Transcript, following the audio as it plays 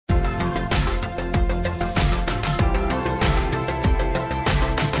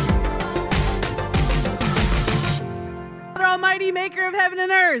of heaven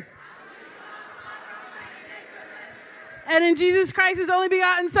and earth. And in Jesus Christ, his only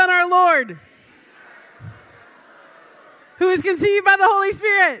begotten Son, our Lord, who is conceived by the Holy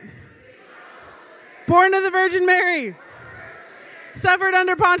Spirit, born of the Virgin Mary, suffered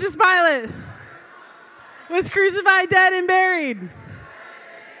under Pontius Pilate, was crucified, dead, and buried.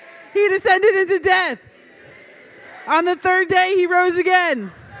 He descended into death. On the third day, he rose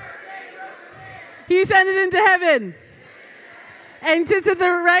again. He ascended into heaven and sits at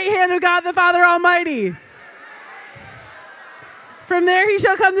the right hand of God the Father Almighty. From there, he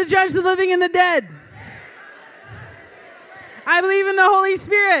shall come to judge the living and the dead. I believe in the Holy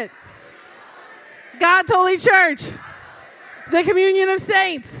Spirit, God's holy church, the communion of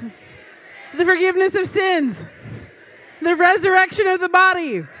saints, the forgiveness of sins, the resurrection of the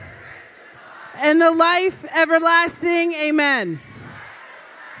body, and the life everlasting. Amen.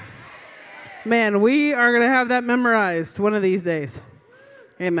 Man, we are going to have that memorized one of these days.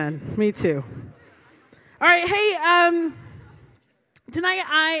 Amen. Me too. All right. Hey, tonight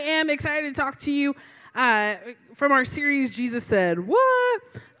I am excited to talk to you from our series, Jesus Said, What?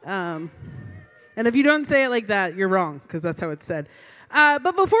 And if you don't say it like that, you're wrong, because that's how it's said.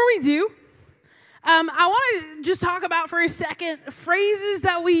 But before we do, I want to just talk about for a second phrases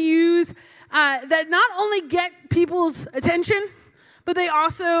that we use that not only get people's attention, but they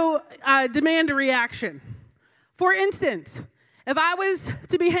also demand a reaction. For instance, if I was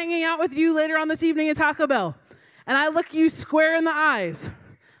to be hanging out with you later on this evening at Taco Bell, and I look you square in the eyes,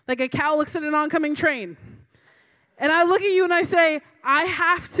 like a cow looks at an oncoming train, and I look at you and I say, I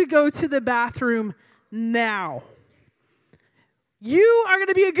have to go to the bathroom now. You are going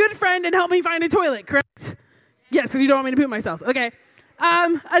to be a good friend and help me find a toilet, correct? Yes, because you don't want me to poop myself. Okay.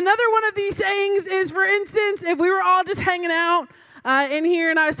 Another one of these sayings is, for instance, if we were all just hanging out in here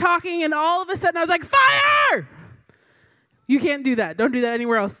and I was talking and all of a sudden I was like, fire! You can't do that. Don't do that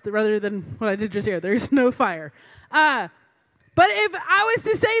anywhere else rather than what I did just here. There's no fire. But if I was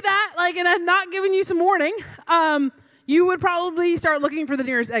to say that, like, and I'm not giving you some warning, you would probably start looking for the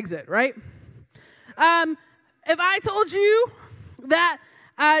nearest exit, right? If I told you that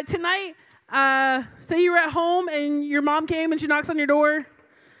tonight, say you were at home and your mom came and she knocks on your door.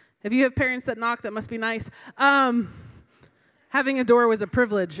 If you have parents that knock, that must be nice. Having a door was a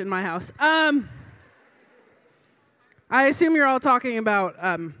privilege in my house. I assume you're all talking about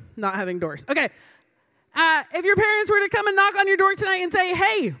not having doors. Okay. If your parents were to come and knock on your door tonight and say,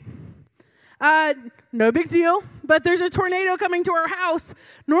 hey, no big deal, but there's a tornado coming to our house,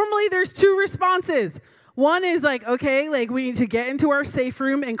 normally there's two responses. One is like, okay, like we need to get into our safe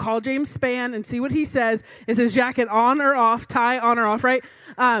room and call James Spann and see what he says. Is his jacket on or off, tie on or off, right?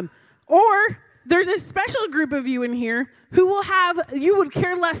 Or there's a special group of you in here who will you would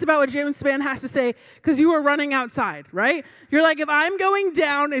care less about what James Spann has to say because you are running outside, right? You're like, if I'm going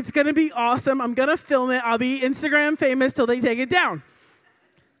down, it's going to be awesome. I'm going to film it. I'll be Instagram famous till they take it down.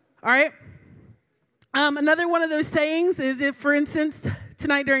 All right? Another one of those sayings is if, for instance,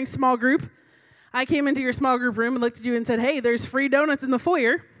 tonight during small group, I came into your small group room and looked at you and said, hey, there's free donuts in the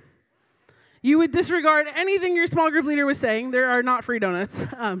foyer. You would disregard anything your small group leader was saying. There are not free donuts.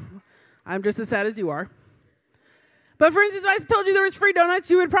 I'm just as sad as you are. But for instance, if I told you there was free donuts,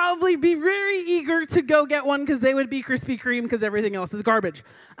 you would probably be very eager to go get one because they would be Krispy Kreme because everything else is garbage.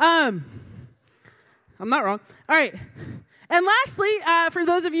 I'm not wrong. All right. And lastly, for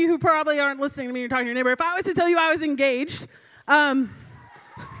those of you who probably aren't listening to me, you're talking to your neighbor, if I was to tell you I was engaged,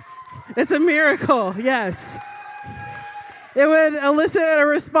 it's a miracle, yes. It would elicit a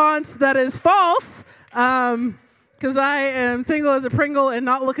response that is false, because I am single as a Pringle and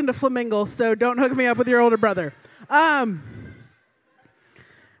not looking to flamingle, so don't hook me up with your older brother.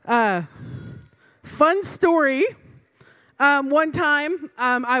 Fun story. One time,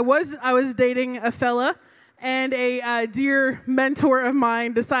 I was dating a fella, and a dear mentor of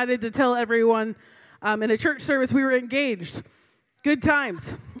mine decided to tell everyone in a church service we were engaged. Good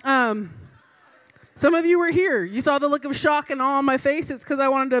times. Some of you were here. You saw the look of shock and awe on my face. It's because I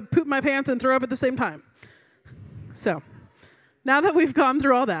wanted to poop my pants and throw up at the same time. So, now that we've gone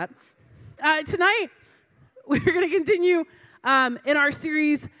through all that, tonight we're going to continue in our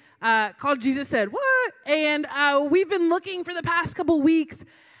series called Jesus Said, What? And we've been looking for the past couple weeks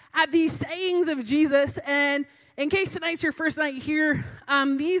at these sayings of Jesus. And in case tonight's your first night here,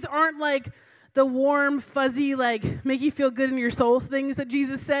 these aren't like the warm, fuzzy, like make you feel good in your soul things that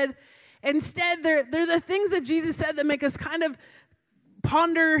Jesus said. Instead, they're the things that Jesus said that make us kind of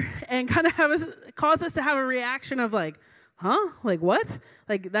ponder and kind of cause us to have a reaction of like, huh? Like what?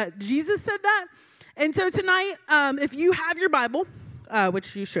 Like that Jesus said that? And so tonight, if you have your Bible,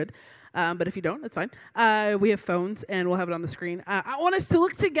 which you should, But if you don't, that's fine. We have phones, and we'll have it on the screen. I want us to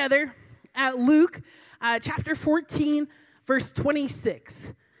look together at Luke chapter 14, verse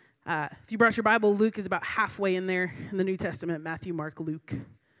 26. If you brought your Bible, Luke is about halfway in there in the New Testament, Matthew, Mark, Luke.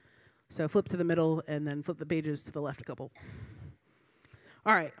 So flip to the middle and then flip the pages to the left a couple.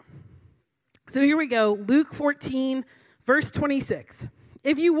 All right. So here we go. Luke 14, verse 26.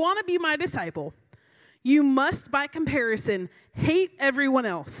 If you want to be my disciple, you must, by comparison, hate everyone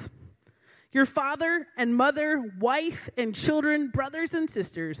else. Your father and mother, wife and children, brothers and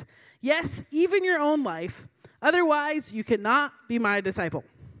sisters. Yes, even your own life. Otherwise, you cannot be my disciple.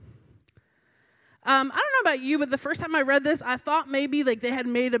 I don't know about you, but the first time I read this, I thought maybe like they had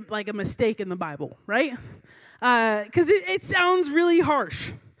made a mistake in the Bible, right? Because it sounds really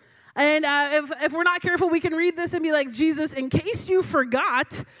harsh. And if we're not careful, we can read this and be like, Jesus, in case you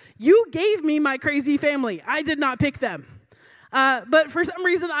forgot, you gave me my crazy family. I did not pick them. But for some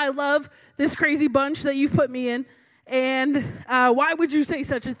reason, I love this crazy bunch that you've put me in. And why would you say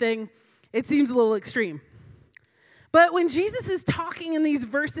such a thing? It seems a little extreme. But when Jesus is talking in these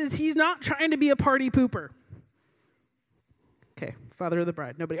verses, he's not trying to be a party pooper. Okay, father of the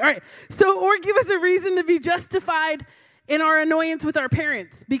bride, nobody. All right, so, or give us a reason to be justified in our annoyance with our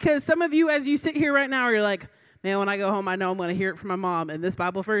parents. Because some of you, as you sit here right now, you're like, man, when I go home, I know I'm going to hear it from my mom. And this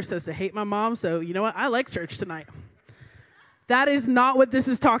Bible verse says to hate my mom, so you know what? I like church tonight. That is not what this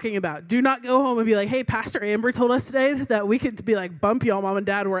is talking about. Do not go home and be like, hey, Pastor Amber told us today that we could be like, bump y'all, mom and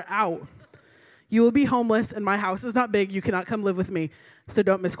dad, we're out. You will be homeless, and my house is not big. You cannot come live with me, so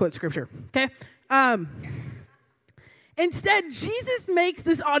don't misquote Scripture, okay? Instead, Jesus makes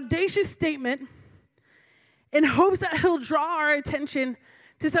this audacious statement in hopes that he'll draw our attention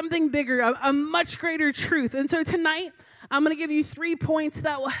to something bigger, a much greater truth. And so tonight, I'm going to give you 3 points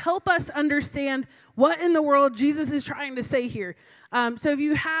that will help us understand what in the world Jesus is trying to say here. So if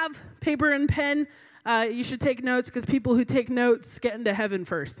you have paper and pen, you should take notes, because people who take notes get into heaven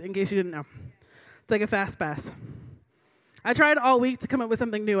first, in case you didn't know. It's like a fast pass. I tried all week to come up with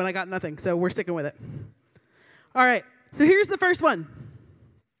something new, and I got nothing, so we're sticking with it. All right, so here's the first one.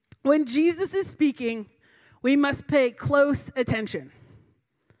 When Jesus is speaking, we must pay close attention.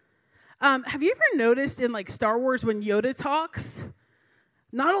 Have you ever noticed in like Star Wars when Yoda talks,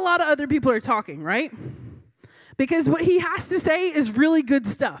 not a lot of other people are talking, right? Because what he has to say is really good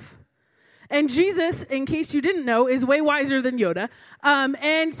stuff. And Jesus, in case you didn't know, is way wiser than Yoda.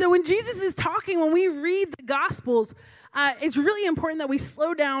 And so when Jesus is talking, when we read the Gospels, it's really important that we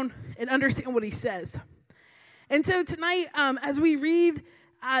slow down and understand what he says. And so tonight, as we read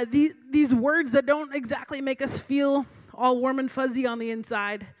these words that don't exactly make us feel all warm and fuzzy on the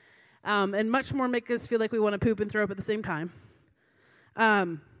inside, and much more make us feel like we want to poop and throw up at the same time,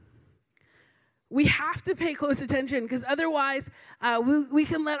 we have to pay close attention, because otherwise we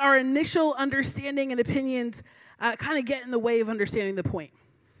can let our initial understanding and opinions kind of get in the way of understanding the point.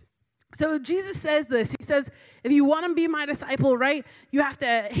 So Jesus says this. He says, if you want to be my disciple, right, you have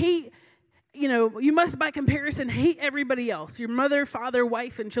to hate, you must by comparison hate everybody else, your mother, father,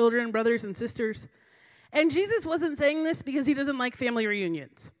 wife, and children, brothers and sisters. And Jesus wasn't saying this because he doesn't like family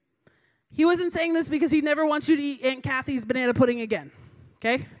reunions. He wasn't saying this because he never wants you to eat Aunt Kathy's banana pudding again.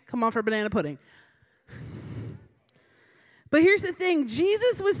 Okay? Come on for banana pudding. But here's the thing.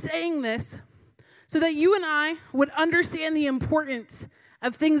 Jesus was saying this so that you and I would understand the importance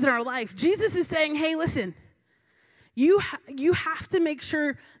of things in our life. Jesus is saying, hey, listen, you have to make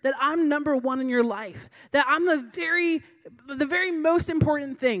sure that I'm number one in your life, that I'm the very most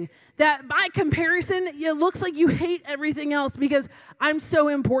important thing, that by comparison, it looks like you hate everything else because I'm so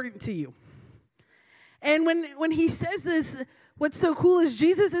important to you. And when he says this, what's so cool is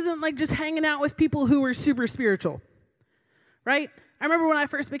Jesus isn't like just hanging out with people who are super spiritual, right? I remember when I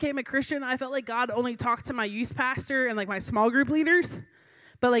first became a Christian, I felt like God only talked to my youth pastor and like my small group leaders,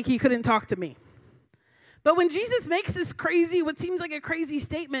 but like he couldn't talk to me. But when Jesus makes this crazy, what seems like a crazy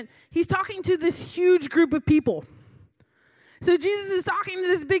statement, he's talking to this huge group of people. So Jesus is talking to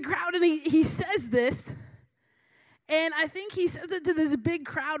this big crowd, and he says this, and I think he says it to this big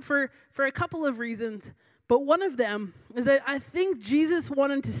crowd for a couple of reasons. But one of them is that I think Jesus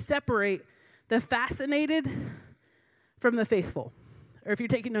wanted to separate the fascinated from the faithful. Or if you're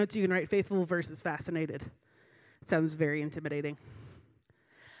taking notes, you can write faithful versus fascinated. It sounds very intimidating.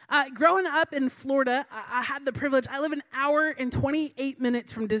 Growing up in Florida, I had the privilege, I live an hour and 28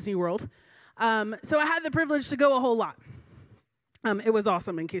 minutes from Disney World. So I had the privilege to go a whole lot. It was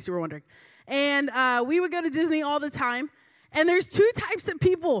awesome, in case you were wondering. And we would go to Disney all the time. And there's two types of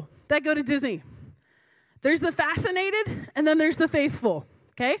people that go to Disney. There's the fascinated, and then there's the faithful,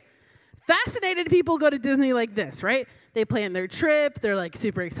 okay? Fascinated people go to Disney like this, right? They plan their trip. They're like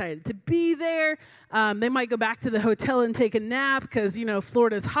super excited to be there. They might go back to the hotel and take a nap because,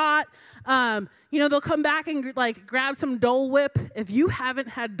 Florida's hot. They'll come back and like grab some Dole Whip. If you haven't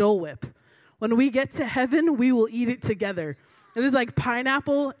had Dole Whip, when we get to heaven, we will eat it together. It is like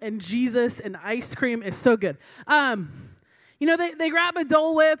pineapple and Jesus and ice cream. It's so good. They grab a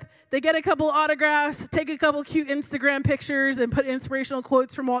Dole Whip, they get a couple autographs, take a couple cute Instagram pictures, and put inspirational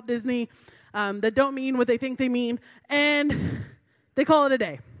quotes from Walt Disney that don't mean what they think they mean, and they call it a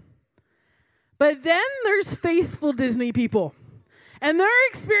day. But then there's faithful Disney people, and their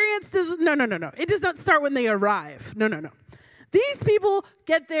experience does no. It does not start when they arrive. No. These people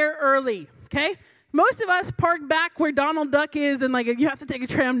get there early, okay? Most of us park back where Donald Duck is, and you have to take a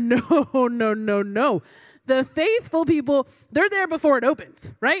tram. No. The faithful people, they're there before it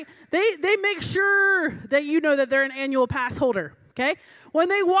opens, right? They make sure that you know that they're an annual pass holder, okay? When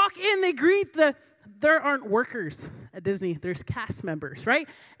they walk in, they greet there aren't workers at Disney, there's cast members, right?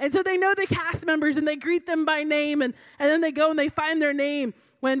 And so they know the cast members, and they greet them by name, and then they go and they find their name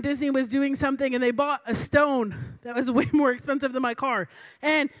when Disney was doing something, and they bought a stone that was way more expensive than my car.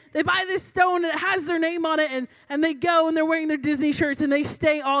 And they buy this stone, and it has their name on it, and they go, and they're wearing their Disney shirts, and they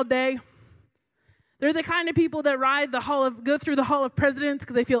stay all day. They're the kind of people that go through the Hall of Presidents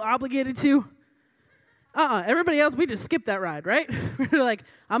because they feel obligated to. Everybody else, we just skip that ride, right? We're like,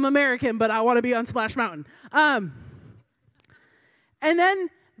 I'm American, but I want to be on Splash Mountain. And then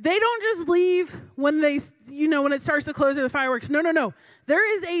they don't just leave when when it starts to close or the fireworks. No.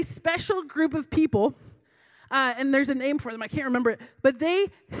 There is a special group of people, and there's a name for them. I can't remember it. But they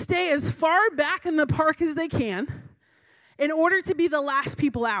stay as far back in the park as they can in order to be the last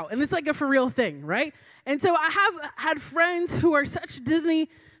people out. And it's like a for real thing, right? And so I have had friends who are such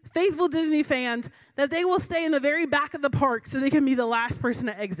faithful Disney fans that they will stay in the very back of the park so they can be the last person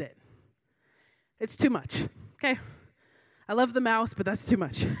to exit. It's too much, okay? I love the mouse, but that's too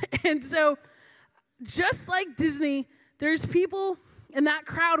much. And so just like Disney, there's people in that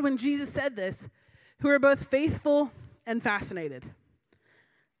crowd when Jesus said this who are both faithful and fascinated.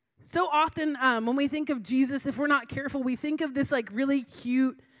 So often when we think of Jesus, if we're not careful, we think of this really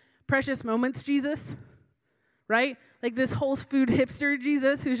cute, precious moments Jesus, right? Like this whole food hipster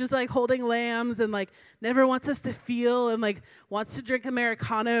Jesus who's just holding lambs and never wants us to feel and wants to drink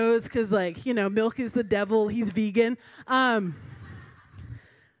Americanos because milk is the devil, he's vegan.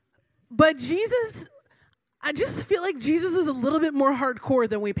 But Jesus, I just feel like Jesus was a little bit more hardcore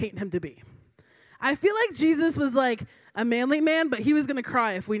than we paint him to be. I feel like Jesus was a manly man, but he was going to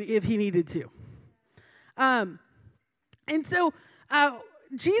cry if he needed to. And so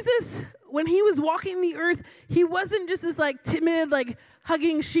Jesus, when he was walking the earth, he wasn't just this timid,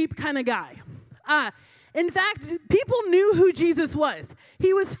 hugging sheep kind of guy. In fact, people knew who Jesus was.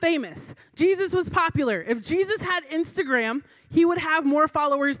 He was famous. Jesus was popular. If Jesus had Instagram, he would have more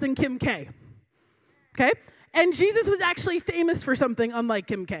followers than Kim K. Okay? And Jesus was actually famous for something unlike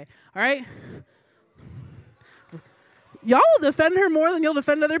Kim K. All right? Y'all will defend her more than you'll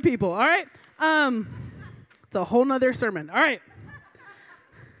defend other people, all right? It's a whole nother sermon. All right.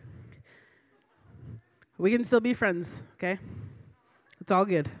 We can still be friends, okay? It's all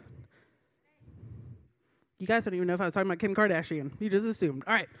good. You guys don't even know if I was talking about Kim Kardashian. You just assumed.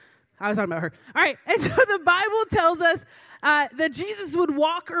 All right. I was talking about her. All right. And so the Bible tells us that Jesus would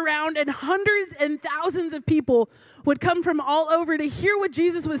walk around and hundreds and thousands of people would come from all over to hear what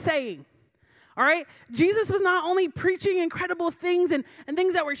Jesus was saying. All right? Jesus was not only preaching incredible things and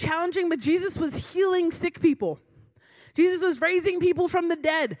things that were challenging, but Jesus was healing sick people. Jesus was raising people from the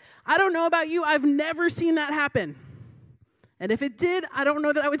dead. I don't know about you. I've never seen that happen. And if it did, I don't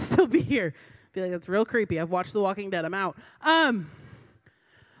know that I would still be here. I feel like that's real creepy. I've watched The Walking Dead. I'm out.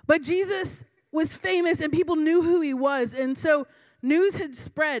 But Jesus was famous and people knew who he was. And so news had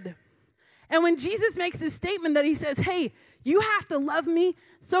spread. And when Jesus makes this statement that he says, hey, you have to love me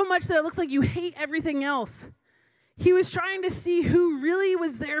so much that it looks like you hate everything else. He was trying to see who really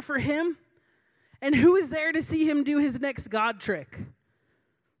was there for him and who was there to see him do his next God trick.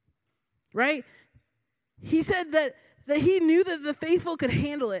 Right? He said that he knew that the faithful could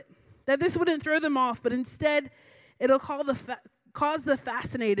handle it, that this wouldn't throw them off, but instead it'll cause the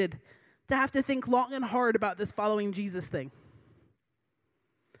fascinated to have to think long and hard about this following Jesus thing.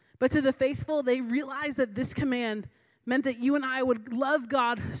 But to the faithful, they realized that this command meant that you and I would love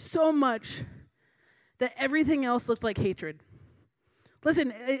God so much that everything else looked like hatred.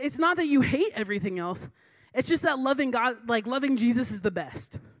 Listen, it's not that you hate everything else. It's just that loving God, loving Jesus is the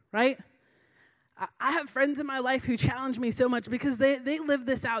best, right? I have friends in my life who challenge me so much because they live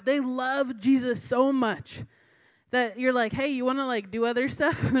this out. They love Jesus so much that you're like, hey, you want to like do other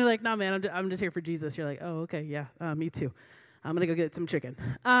stuff? And they're like, no, man, I'm just here for Jesus. You're like, oh, okay, yeah, me too. I'm going to go get some chicken.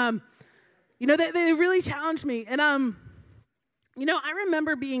 They really challenged me. And, I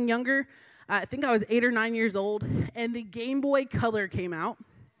remember being younger. I think I was 8 or 9 years old, and the Game Boy Color came out.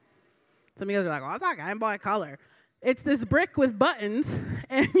 Some of you guys are like, well, that's not Game Boy Color. It's this brick with buttons,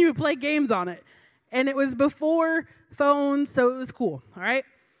 and you would play games on it. And it was before phones, so it was cool, all right?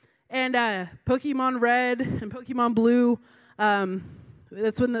 And Pokemon Red and Pokemon Blue,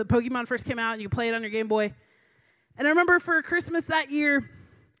 that's when the Pokemon first came out, and you play it on your Game Boy. And I remember for Christmas that year,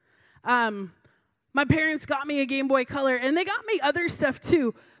 my parents got me a Game Boy Color, and they got me other stuff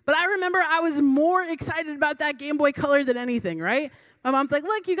too. But I remember I was more excited about that Game Boy Color than anything, right? My mom's like,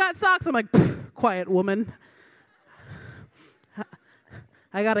 look, you got socks. I'm like, quiet woman.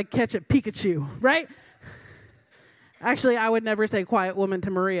 I got to catch a Pikachu, right? Actually, I would never say quiet woman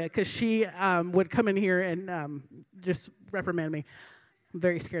to Maria because she would come in here and just reprimand me. I'm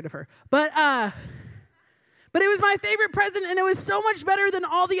very scared of her. But it was my favorite present, and it was so much better than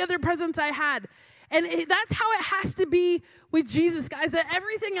all the other presents I had. And that's how it has to be with Jesus, guys, that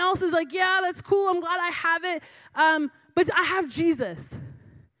everything else is like, yeah, that's cool. I'm glad I have it. But I have Jesus.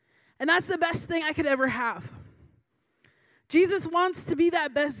 And that's the best thing I could ever have. Jesus wants to be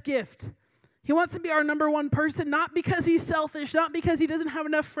that best gift. He wants to be our number one person, not because he's selfish, not because he doesn't have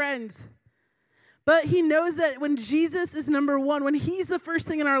enough friends. But he knows that when Jesus is number one, when he's the first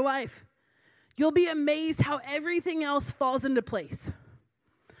thing in our life, you'll be amazed how everything else falls into place.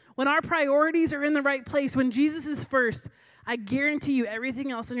 When our priorities are in the right place, when Jesus is first, I guarantee you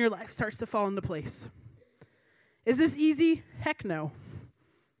everything else in your life starts to fall into place. Is this easy? Heck no.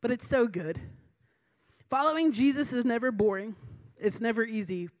 But it's so good. Following Jesus is never boring. It's never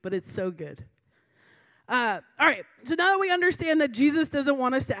easy, but it's so good. All right, so now that we understand that Jesus doesn't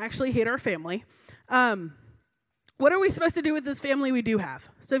want us to actually hate our family, what are we supposed to do with this family we do have?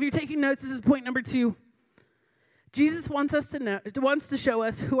 So if you're taking notes, this is point number 2. Jesus wants to show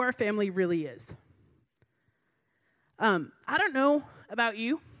us who our family really is. I don't know about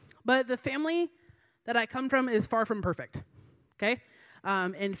you, but the family that I come from is far from perfect, okay?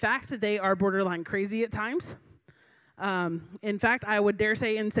 In fact, they are borderline crazy at times. In fact, I would dare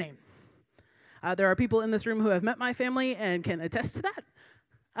say insane. There are people in this room who have met my family and can attest to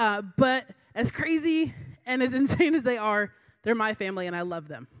that. But as crazy and as insane as they are, they're my family and I love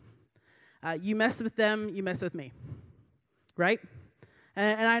them. You mess with them, you mess with me, right?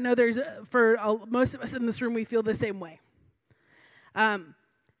 And I know for most of us in this room, we feel the same way.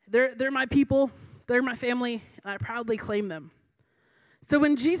 They're my people, they're my family, and I proudly claim them. So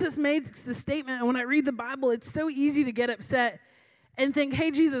when Jesus made the statement, and when I read the Bible, it's so easy to get upset and think, hey,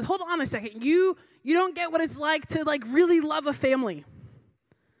 Jesus, hold on a second. You don't get what it's like to really love a family.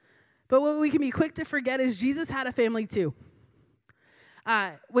 But what we can be quick to forget is Jesus had a family too.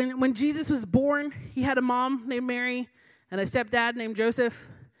 When Jesus was born, he had a mom named Mary and a stepdad named Joseph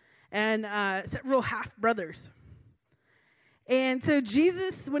and several half-brothers. And so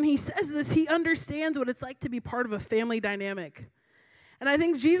Jesus, when he says this, he understands what it's like to be part of a family dynamic. And I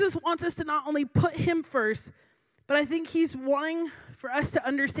think Jesus wants us to not only put him first, but I think he's wanting for us to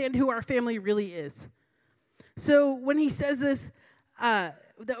understand who our family really is. So when he says this,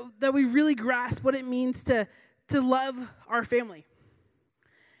 that we really grasp what it means to love our family.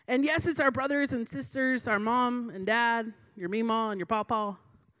 And yes, it's our brothers and sisters, our mom and dad, your meemaw and your pawpaw.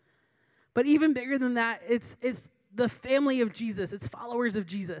 But even bigger than that, it's the family of Jesus. It's followers of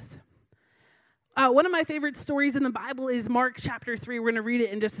Jesus. One of my favorite stories in the Bible is Mark chapter 3. We're going to read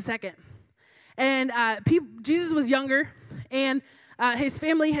it in just a second. And Jesus was younger, and his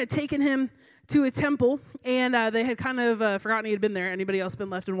family had taken him to a temple, and they had kind of forgotten he had been there. Anybody else been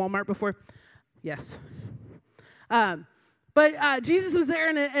left in Walmart before? Yes. But Jesus was there,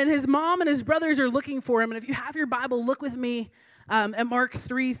 and his mom and his brothers are looking for him. And if you have your Bible, look with me at Mark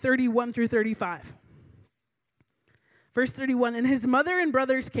 3:31 through 35. Verse 31, and his mother and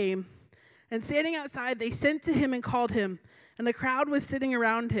brothers came, and standing outside, they sent to him and called him, and the crowd was sitting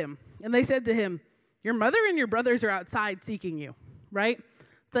around him. And they said to him, your mother and your brothers are outside seeking you, right?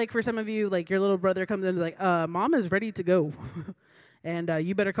 It's like for some of you, like your little brother comes in and is like, mom is ready to go, and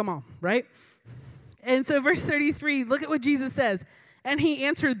you better come on, right? And so verse 33, look at what Jesus says. And he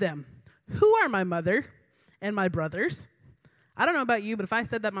answered them, who are my mother and my brothers? I don't know about you, but if I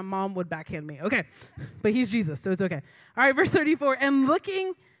said that, my mom would backhand me. Okay, but he's Jesus, so it's okay. All right, verse 34, and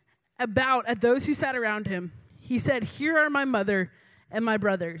looking about at those who sat around him, he said, here are my mother and my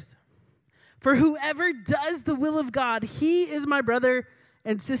brothers. For whoever does the will of God, he is my brother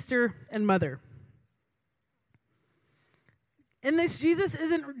and sister and mother. In this, Jesus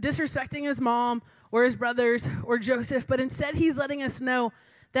isn't disrespecting his mom or his brothers or Joseph, but instead he's letting us know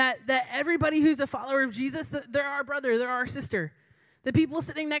that everybody who's a follower of Jesus, they're our brother, they're our sister. The people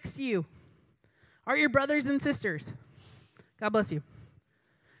sitting next to you are your brothers and sisters. God bless you.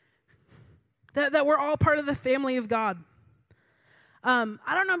 That we're all part of the family of God. I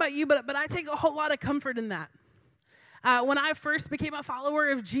don't know about you, but I take a whole lot of comfort in that. When I first became a follower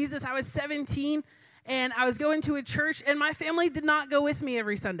of Jesus, I was 17, and I was going to a church, and my family did not go with me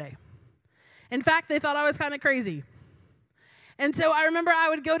every Sunday. In fact, they thought I was kind of crazy. And so I remember I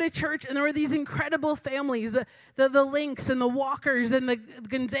would go to church, and there were these incredible families, the Links and the Walkers and the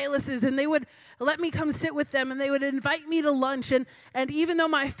Gonzaleses, and they would let me come sit with them, and they would invite me to lunch. And even though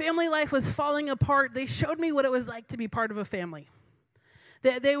my family life was falling apart, they showed me what it was like to be part of a family.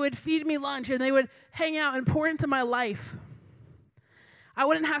 They would feed me lunch, and they would hang out and pour into my life. I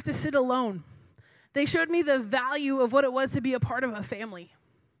wouldn't have to sit alone. They showed me the value of what it was to be a part of a family.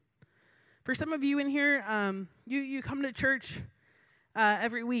 For some of you in here, you come to church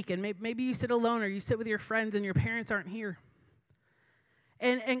every week, and maybe you sit alone or you sit with your friends and your parents aren't here.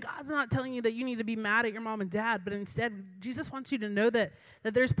 And God's not telling you that you need to be mad at your mom and dad, but instead, Jesus wants you to know that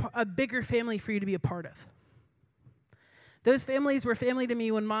there's a bigger family for you to be a part of. Those families were family to me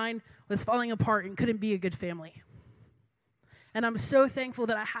when mine was falling apart and couldn't be a good family. And I'm so thankful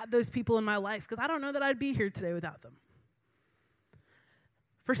that I had those people in my life, because I don't know that I'd be here today without them.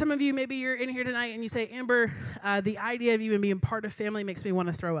 For some of you, maybe you're in here tonight and you say, Amber, the idea of you and being part of family makes me want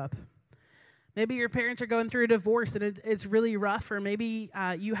to throw up. Maybe your parents are going through a divorce and it's really rough, or maybe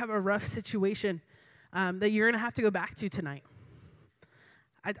you have a rough situation that you're going to have to go back to tonight.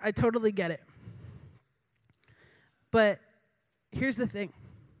 I totally get it. But here's the thing.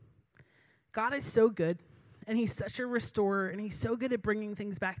 God is so good, and he's such a restorer, and he's so good at bringing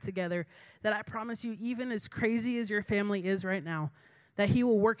things back together that I promise you, even as crazy as your family is right now, that he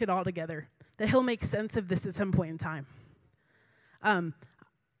will work it all together, that he'll make sense of this at some point in time.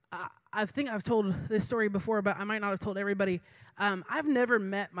 I think I've told this story before, but I might not have told everybody. I've never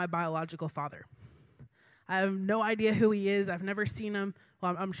met my biological father. I have no idea who he is. I've never seen him.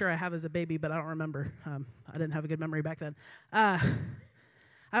 Well, I'm sure I have as a baby, but I don't remember. I didn't have a good memory back then.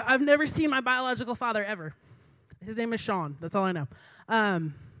 I've never seen my biological father ever. His name is Sean. That's all I know.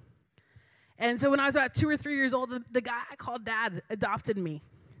 And so when I was about 2 or 3 years old, the guy I called Dad adopted me.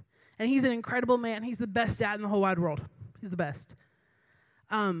 And he's an incredible man. He's the best dad in the whole wide world. He's the best.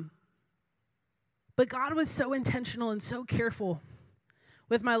 But God was so intentional and so careful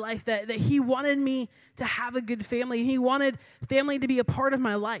with my life that he wanted me to have a good family. He wanted family to be a part of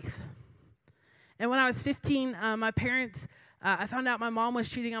my life. And when I was 15, my parents, I found out my mom was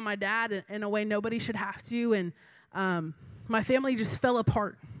cheating on my dad in a way nobody should have to. And my family just fell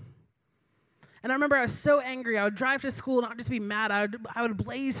apart. And I remember I was so angry. I would drive to school and I'd just be mad. I would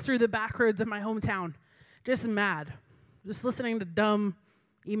blaze through the back roads of my hometown, just mad, just listening to dumb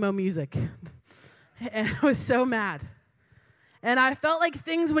emo music. And I was so mad. And I felt like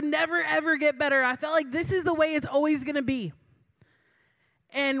things would never, ever get better. I felt like this is the way it's always going to be.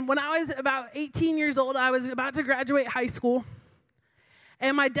 And when I was about 18 years old, I was about to graduate high school.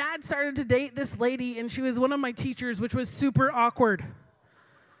 And my dad started to date this lady, and she was one of my teachers, which was super awkward.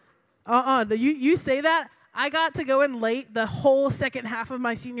 You say that? I got to go in late the whole second half of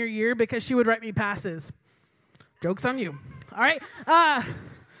my senior year because she would write me passes. Joke's on you. All right? I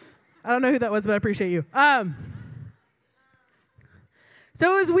don't know who that was, but I appreciate you.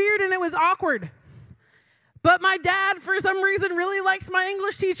 So it was weird and it was awkward. But my dad, for some reason, really likes my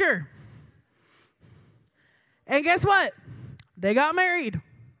English teacher. And guess what? They got married.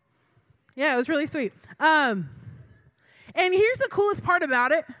 Yeah, it was really sweet. And here's the coolest part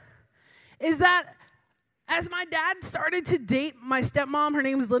about it, is that as my dad started to date my stepmom, her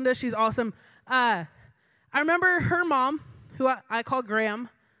name is Linda, she's awesome. I remember her mom, who I call Graham,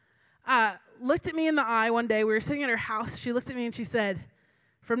 looked at me in the eye one day. We were sitting at her house. She looked at me and she said,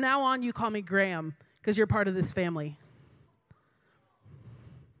 "From now on, you call me Graham because you're part of this family."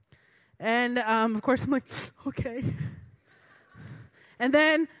 And, of course, I'm like, okay. And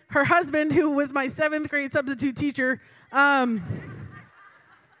then her husband, who was my 7th grade substitute teacher,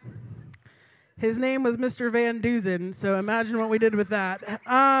 his name was Mr. Van Duzen, so imagine what we did with that.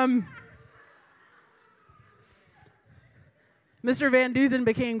 Mr. Van Duzen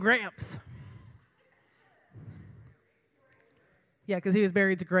became Gramps. Yeah, because he was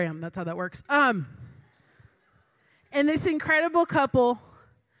married to Graham. That's how that works. And this incredible couple,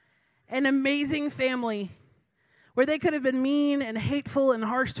 an amazing family, where they could have been mean and hateful and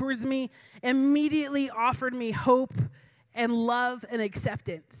harsh towards me, immediately offered me hope and love and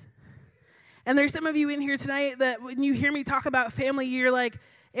acceptance. And there's some of you in here tonight that when you hear me talk about family, you're like,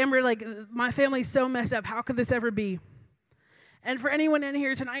 Amber, like, my family's so messed up. How could this ever be? And for anyone in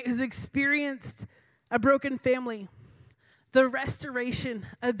here tonight who's experienced a broken family, the restoration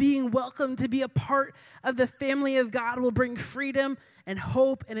of being welcome to be a part of the family of God will bring freedom and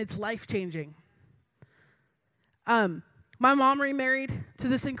hope, and it's life-changing. My mom remarried to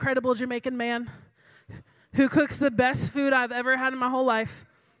this incredible Jamaican man who cooks the best food I've ever had in my whole life.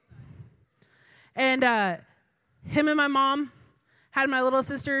 And him and my mom had my little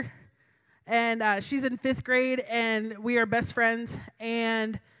sister, and she's in 5th grade, and we are best friends,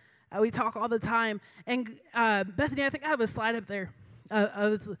 and we talk all the time. And Bethany, I think I have a slide up there.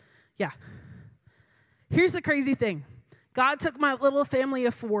 Yeah. Here's the crazy thing. God took my little family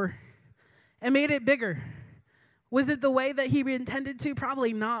of 4 and made it bigger. Was it the way that he intended to?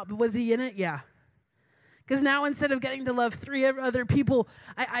 Probably not, but was he in it? Yeah. Because now instead of getting to love 3 other people,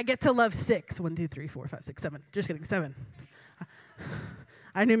 I get to love 6. 1, 2, 3, 4, 5, 6, 7. Just kidding, 7.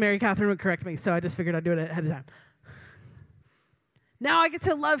 I knew Mary Catherine would correct me, so I just figured I'd do it ahead of time. Now I get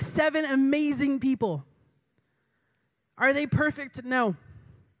to love 7 amazing people. Are they perfect? No.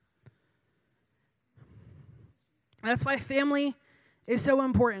 That's why family is so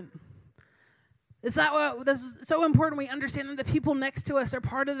important. That's so important we understand that the people next to us are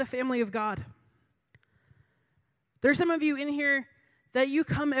part of the family of God. There's some of you in here that you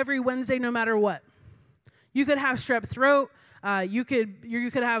come every Wednesday no matter what. You could have strep throat. You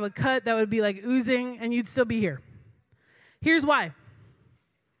could have a cut that would be like oozing, and you'd still be here. Here's why.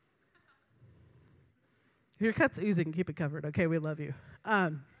 If your cut's oozing, keep it covered. Okay, we love you.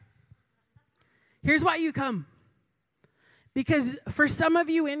 Here's why you come. Because for some of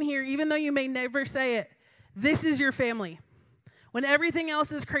you in here, even though you may never say it, this is your family. When everything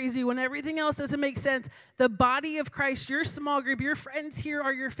else is crazy, when everything else doesn't make sense, the body of Christ, your small group, your friends here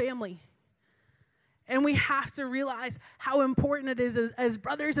are your family. And we have to realize how important it is as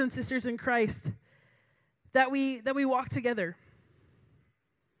brothers and sisters in Christ that we walk together.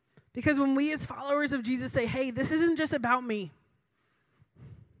 Because when we as followers of Jesus say, hey, this isn't just about me,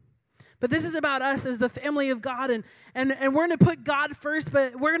 but this is about us as the family of God, and we're going to put God first,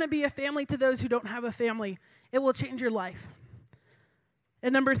 but we're going to be a family to those who don't have a family. It will change your life.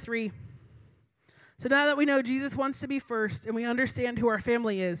 And number 3, so now that we know Jesus wants to be first and we understand who our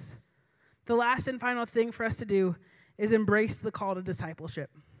family is, the last and final thing for us to do is embrace the call to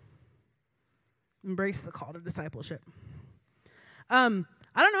discipleship. Embrace the call to discipleship. I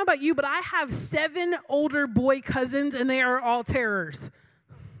don't know about you, but I have 7 older boy cousins, and they are all terrors.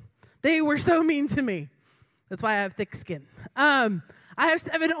 They were so mean to me. That's why I have thick skin. I have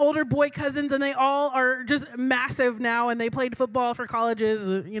 7 older boy cousins, and they all are just massive now, and they played football for colleges,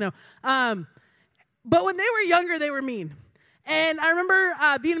 But when they were younger, they were mean. And I remember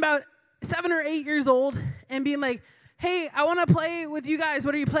being about 7 or 8 years old and being like, hey, I want to play with you guys.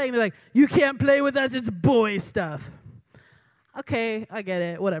 What are you playing? They're like, you can't play with us. It's boy stuff. Okay, I get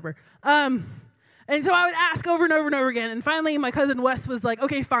it. Whatever. And so I would ask over and over and over again. And finally, my cousin Wes was like,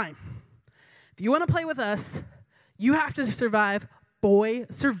 okay, fine. If you want to play with us, you have to survive boy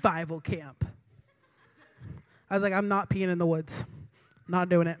survival camp. I was like, I'm not peeing in the woods. Not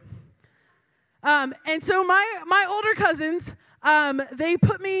doing it. And so my older cousins, they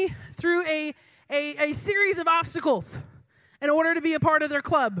put me through a series of obstacles in order to be a part of their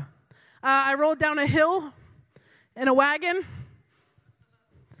club. I rolled down a hill in a wagon.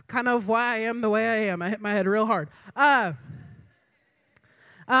 It's kind of why I am the way I am. I hit my head real hard. I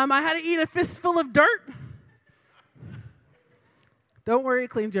had to eat a fistful of dirt. Don't worry, it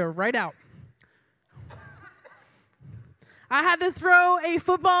cleans you right out. I had to throw a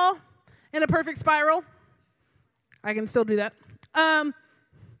football in a perfect spiral. I can still do that. I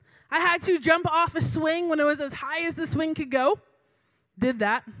had to jump off a swing when it was as high as the swing could go. Did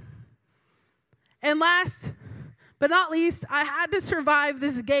that. And last but not least, I had to survive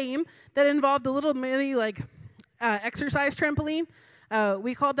this game that involved a little mini exercise trampoline.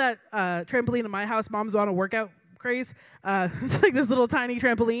 We called that trampoline in my house Mom's on a workout craze. It's like this little tiny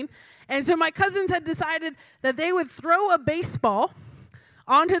trampoline. And so my cousins had decided that they would throw a baseball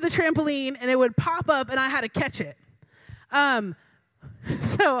onto the trampoline and it would pop up and I had to catch it.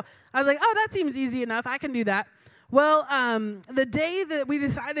 So I was like, oh, that seems easy enough. I can do that. Well, the day that we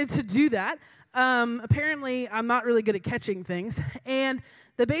decided to do that, apparently I'm not really good at catching things. And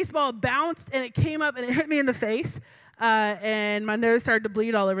the baseball bounced and it came up and it hit me in the face. And my nose started to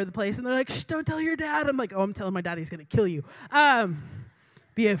bleed all over the place. And they're like, shh, don't tell your dad. I'm like, oh, I'm telling my dad he's going to kill you.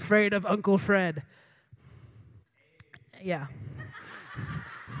 Be afraid of Uncle Fred. Yeah.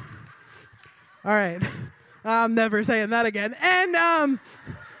 All right. I'm never saying that again. And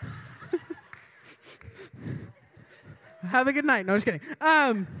Have a good night. No, just kidding.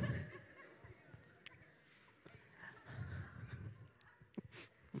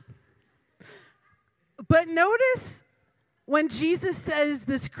 But notice when Jesus says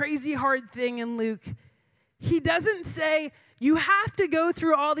this crazy hard thing in Luke, he doesn't say, you have to go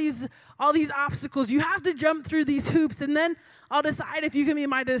through all these obstacles. You have to jump through these hoops, and then I'll decide if you can be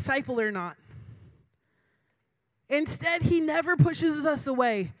my disciple or not. Instead, he never pushes us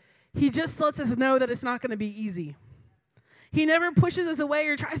away. He just lets us know that it's not going to be easy. He never pushes us away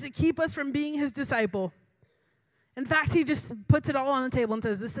or tries to keep us from being his disciple. In fact, he just puts it all on the table and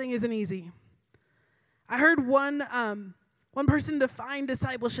says, this thing isn't easy. I heard one person define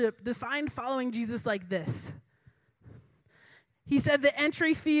discipleship, define following Jesus like this. He said the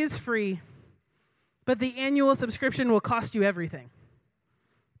entry fee is free, but the annual subscription will cost you everything.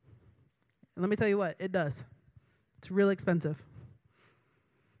 And let me tell you what, it does. It's really expensive,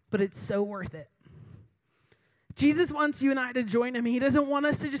 but it's so worth it. Jesus wants you and I to join him. He doesn't want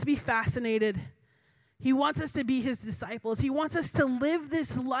us to just be fascinated. He wants us to be his disciples. He wants us to live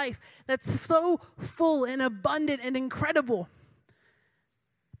this life that's so full and abundant and incredible.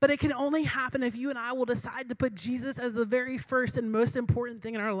 But it can only happen if you and I will decide to put Jesus as the very first and most important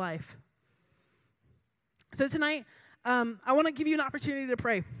thing in our life. So tonight, I want to give you an opportunity to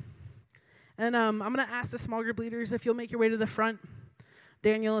pray. And I'm going to ask the small group leaders if you'll make your way to the front.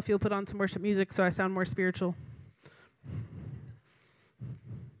 Daniel, if you'll put on some worship music so I sound more spiritual.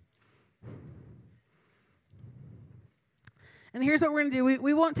 And here's what we're going to do.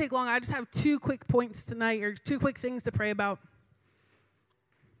 We won't take long. I just have 2 quick points tonight, or 2 quick things to pray about.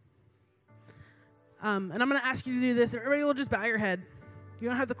 And I'm going to ask you to do this. Everybody will just bow your head. You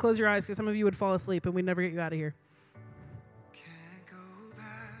don't have to close your eyes because some of you would fall asleep and we'd never get you out of here.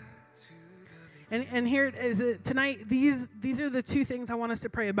 And here it is. Tonight, these are the 2 things I want us to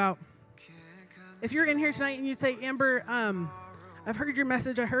pray about. If you're in here tonight and you say, Amber, I've heard your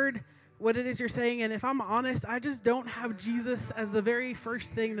message. I heard what it is you're saying. And if I'm honest, I just don't have Jesus as the very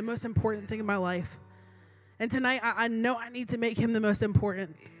first thing, the most important thing in my life. And tonight, I know I need to make him the most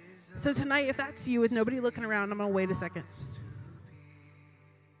important. So tonight, if that's you with nobody looking around, I'm going to wait a second.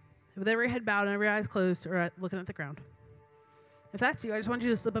 With every head bowed and every eyes closed or looking at the ground. If that's you, I just want you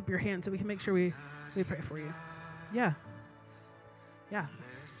to slip up your hand so we can make sure we pray for you. Yeah. Yeah.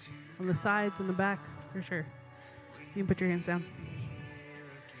 On the sides, in the back, for sure. You can put your hands down.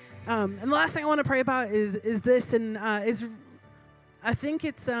 And the last thing I want to pray about is this, and I think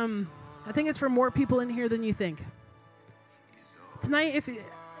it's for more people in here than you think. Tonight,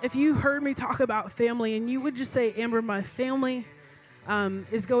 if you heard me talk about family and you would just say, Amber, my family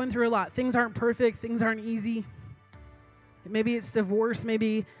is going through a lot. Things aren't perfect. Things aren't easy. Maybe it's divorce.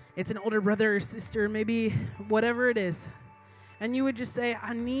 Maybe it's an older brother or sister. Maybe whatever it is. And you would just say,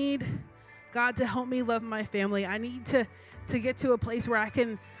 I need God to help me love my family. I need to get to a place where I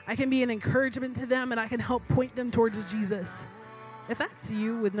can be an encouragement to them and I can help point them towards Jesus. If that's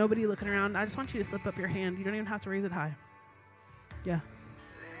you with nobody looking around, I just want you to slip up your hand. You don't even have to raise it high. Yeah.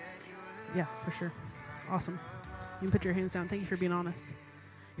 Yeah, for sure. Awesome. You can put your hands down. Thank you for being honest.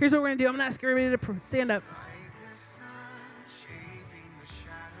 Here's what we're going to do. I'm going to ask everybody to stand up.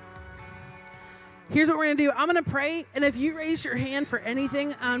 Here's what we're going to do. I'm going to pray, and if you raise your hand for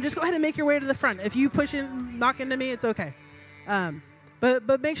anything, just go ahead and make your way to the front. If you push in, knock into me, it's okay.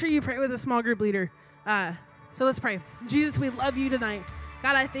 But make sure you pray with a small group leader. So let's pray. Jesus, we love you tonight.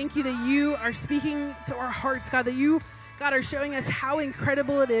 God, I thank you that you are speaking to our hearts, God, that you, God, are showing us how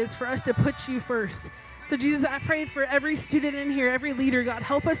incredible it is for us to put you first. So Jesus, I pray for every student in here, every leader, God,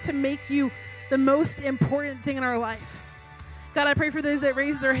 help us to make you the most important thing in our life. God, I pray for those that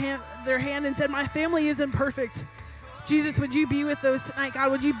raised their hand and said, my family isn't perfect. Jesus, would you be with those tonight?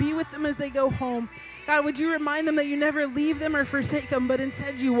 God, would you be with them as they go home? God, would you remind them that you never leave them or forsake them, but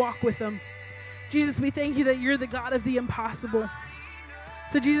instead you walk with them? Jesus, we thank you that you're the God of the impossible.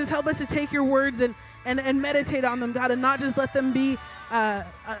 So Jesus, help us to take your words and meditate on them, God, and not just let them be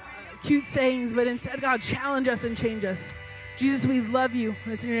cute sayings, but instead, God, challenge us and change us. Jesus, we love you.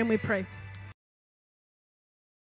 It's in your name we pray.